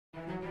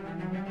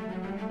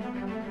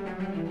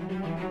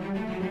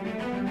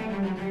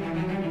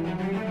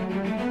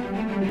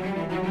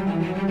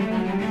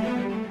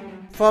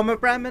Former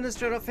Prime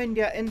Minister of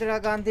India Indira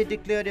Gandhi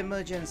declared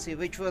emergency,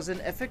 which was in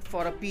effect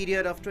for a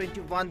period of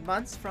 21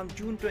 months from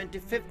June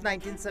 25,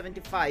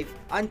 1975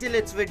 until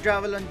its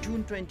withdrawal on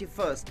June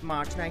 21,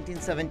 March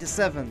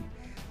 1977.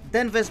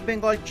 Then West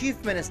Bengal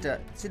Chief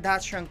Minister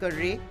Siddhartha Shankar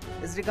Ray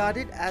is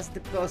regarded as the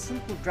person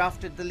who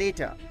drafted the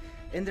letter.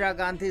 Indira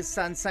Gandhi's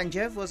son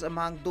Sanjay was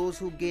among those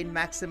who gained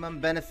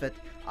maximum benefit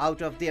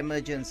out of the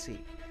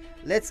emergency.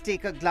 Let's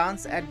take a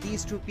glance at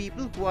these two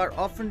people who are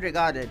often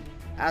regarded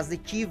as the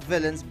chief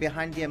villains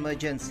behind the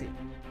emergency.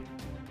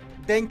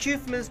 Then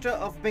Chief Minister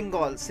of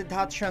Bengal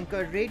Siddhartha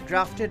Shankar Ray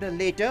drafted a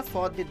letter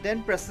for the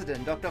then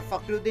President Dr.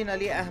 Fakhruddin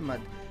Ali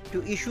Ahmed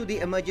to issue the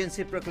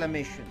emergency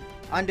proclamation.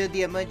 Under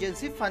the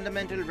emergency,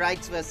 fundamental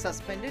rights were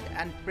suspended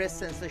and press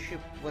censorship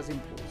was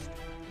imposed.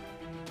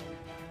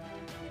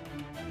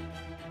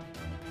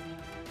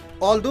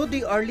 Although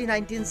the early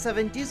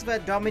 1970s were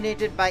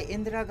dominated by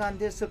Indira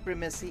Gandhi's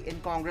supremacy in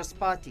Congress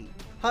party,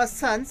 her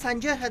son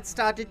Sanjay had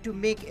started to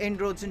make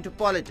inroads into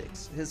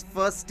politics. His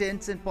first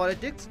stints in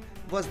politics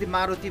was the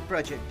Maruti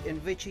project, in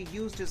which he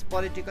used his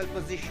political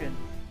position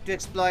to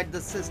exploit the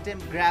system,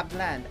 grab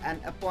land and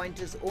appoint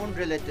his own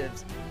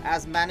relatives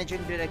as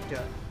managing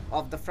director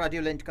of the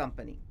fraudulent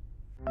company.